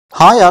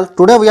Hi all,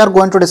 today we are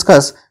going to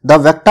discuss the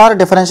vector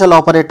differential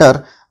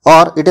operator,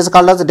 or it is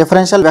called as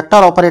differential vector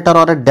operator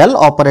or a Del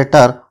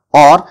operator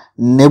or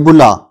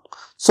nebula.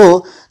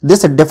 So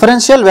this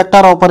differential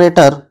vector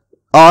operator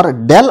or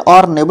Del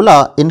or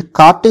nebula in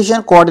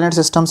Cartesian coordinate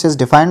systems is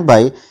defined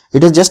by,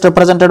 it is just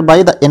represented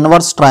by the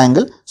inverse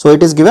triangle. So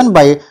it is given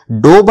by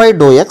dou by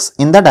dou x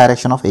in the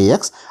direction of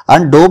ax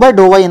and dou by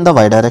dou y in the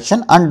y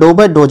direction and dou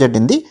by dou z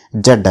in the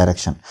z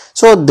direction.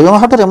 So you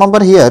have to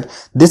remember here,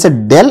 this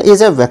del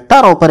is a vector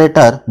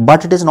operator,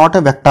 but it is not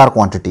a vector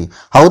quantity.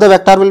 How the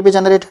vector will be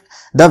generated?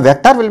 The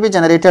vector will be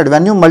generated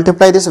when you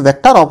multiply this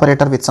vector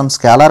operator with some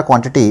scalar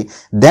quantity,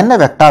 then a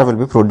vector will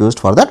be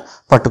produced for that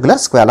particular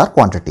scalar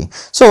quantity.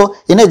 So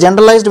in a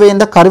generalized way in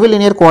the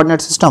curvilinear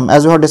coordinate system,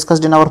 as we have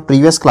discussed in our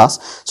previous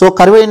class, so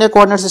curvilinear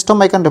coordinate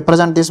system I can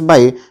represent this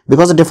by,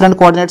 because the different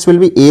coordinates will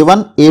be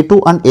a1,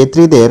 a2 and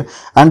a3 there,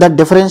 and the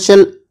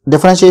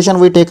differentiation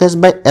we take is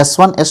by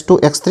s1,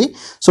 s2,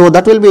 x3. So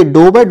that will be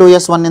dou by dou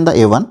s1 in the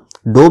a1,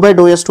 dou by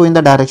dou s2 in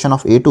the direction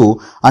of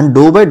a2 and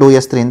dou by dou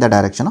s3 in the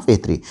direction of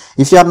a3.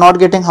 If you are not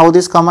getting how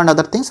this come and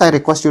other things, I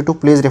request you to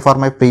please refer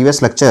my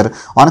previous lecture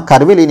on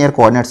curvilinear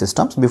coordinate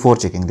systems before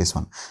checking this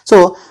one.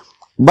 So,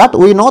 but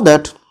we know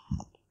that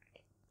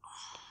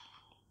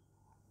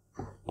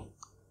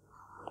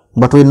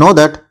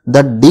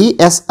the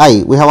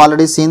dsi we have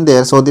already seen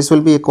there. So this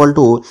will be equal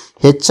to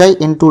hi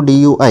into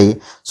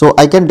dui. So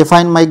I can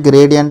define my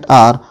gradient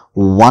are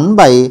 1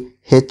 by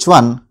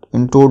h1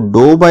 into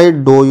dou by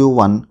dou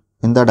u1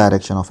 in the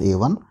direction of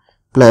a1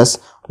 plus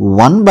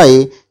 1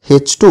 by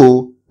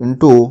h2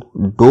 into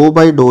dou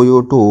by dou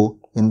u2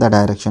 in the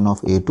direction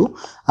of a2,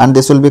 and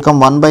this will become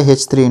 1 by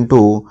h3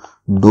 into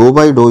dou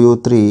by dou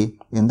u3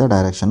 in the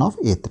direction of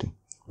a3.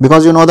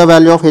 Because you know the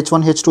value of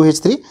h1, h2,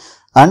 h3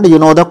 and you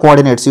know the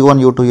coordinates u1,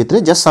 u2,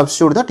 u3, just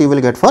substitute that, you will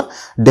get for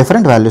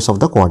different values of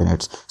the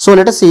coordinates. So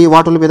let us see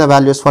what will be the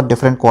values for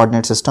different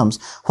coordinate systems.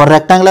 For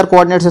rectangular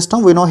coordinate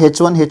system, we know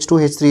h1,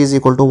 h2, h3 is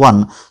equal to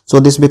 1.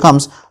 So this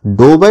becomes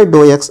dou by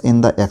dou x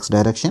in the x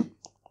direction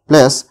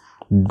plus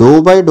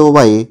dou by dou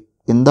y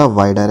in the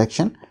y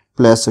direction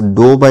plus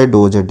dou by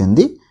dou z in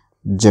the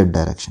z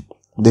direction.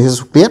 This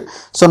is clear.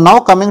 So now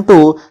coming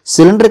to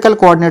cylindrical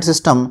coordinate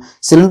system,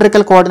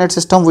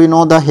 we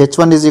know the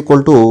h1 is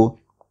equal to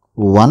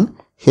 1,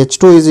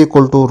 h2 is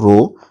equal to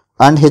rho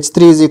and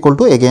h3 is equal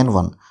to again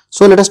 1.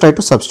 So let us try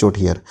to substitute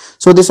here.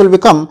 So this will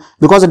become,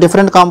 because the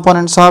different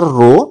components are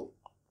rho,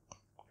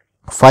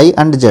 phi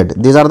and z,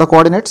 these are the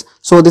coordinates.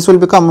 So this will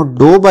become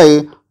dou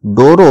by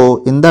dou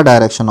rho in the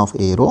direction of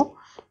a rho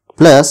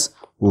plus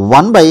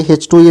 1 by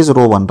h2 is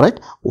rho 1, right,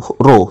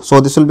 rho. So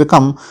this will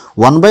become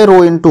 1 by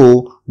rho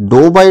into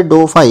dou by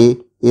dou phi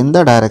in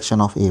the direction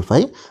of a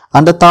phi,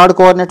 and the third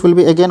coordinate will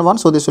be again 1.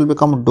 So this will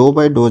become dou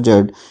by dou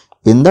z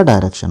in the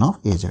direction of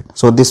az.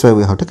 So this way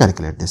we have to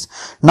calculate this.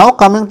 Now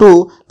coming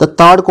to the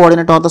third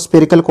coordinate or the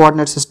spherical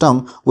coordinate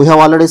system, we have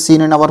already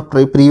seen in our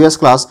previous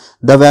class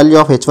the value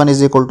of h1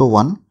 is equal to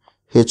 1,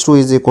 h2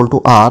 is equal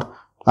to r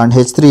and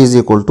h3 is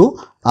equal to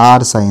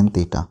r sin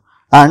theta.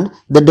 And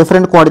the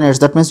different coordinates,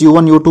 that means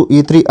u1, u2,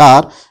 e3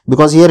 r,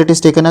 because here it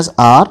is taken as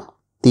r,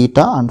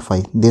 theta and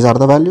phi. These are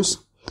the values.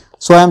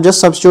 So I am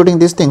just substituting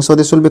these things. So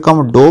this will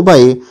become dou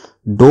by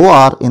dou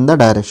r in the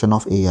direction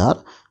of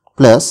ar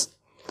plus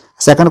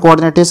second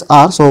coordinate is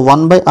r, so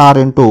 1 by r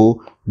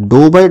into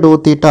dou by dou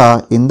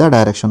theta in the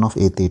direction of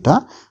a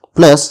theta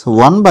plus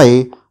 1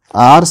 by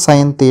r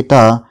sin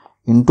theta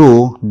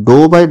into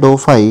dou by dou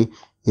phi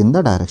in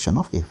the direction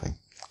of a phi.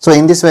 So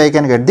in this way I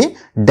can get the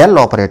del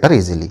operator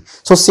easily.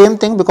 So same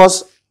thing,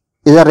 because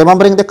if you are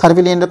remembering the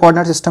curvilinear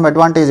coordinate system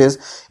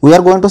advantages, we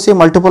are going to see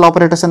multiple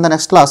operators in the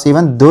next class.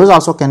 Even those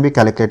also can be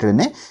calculated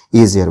in a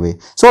easier way.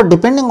 So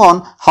depending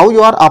on how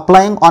you are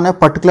applying on a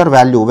particular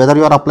value, whether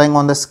you are applying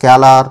on the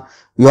scalar,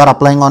 you are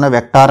applying on a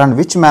vector, and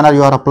which manner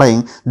you are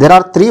applying, there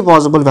are three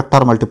possible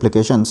vector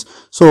multiplications.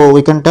 So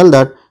we can tell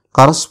that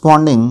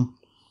corresponding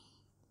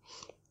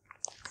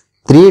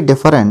three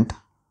different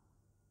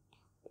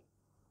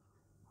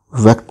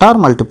vector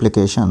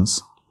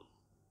multiplications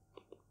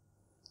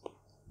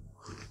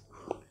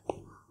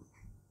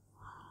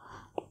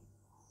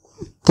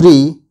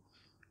three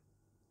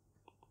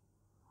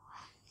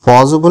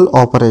possible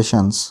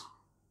operations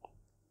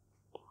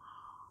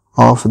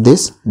of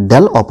this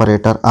del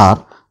operator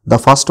are: the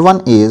first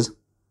one is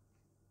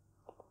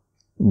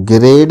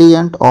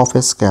gradient of a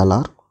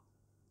scalar.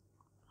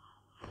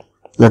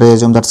 Let us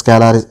assume that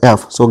scalar is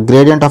f. So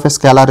gradient of a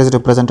scalar is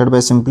represented by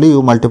simply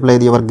you multiply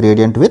your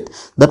gradient with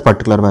that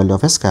particular value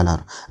of a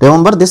scalar.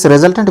 Remember, this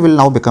resultant will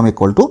now become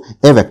equal to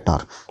a vector.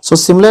 So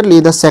similarly,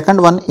 the second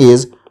one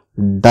is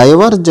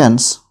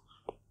divergence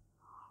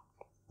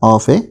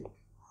of a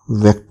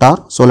vector.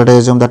 So let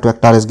us assume that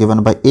vector is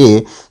given by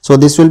a. So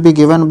this will be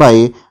given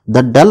by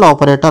the del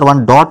operator,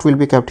 one dot will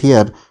be kept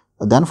here,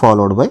 then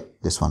followed by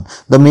this one.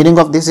 The meaning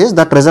of this is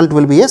that result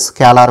will be a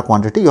scalar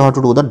quantity. You have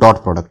to do the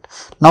dot product.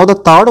 Now the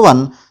third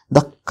one,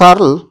 the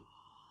curl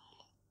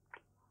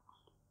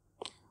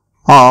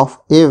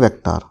of a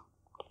vector.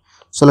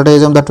 So let us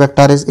assume that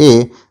vector is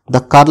A,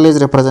 the curl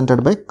is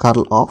represented by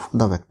curl of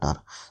the vector.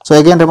 So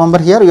again remember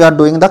here you are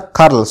doing the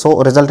curl,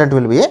 so resultant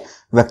will be a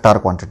vector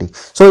quantity.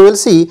 So we will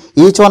see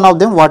each one of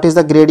them, what is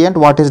the gradient,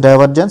 what is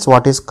divergence,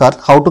 what is curl,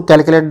 how to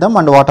calculate them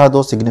and what are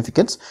those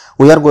significance,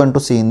 we are going to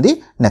see in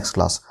the next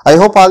class. I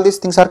hope all these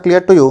things are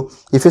clear to you.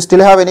 If you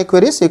still have any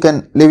queries, you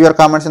can leave your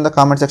comments in the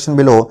comment section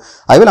below.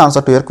 I will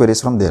answer to your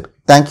queries from there.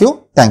 Thank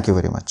you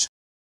very much.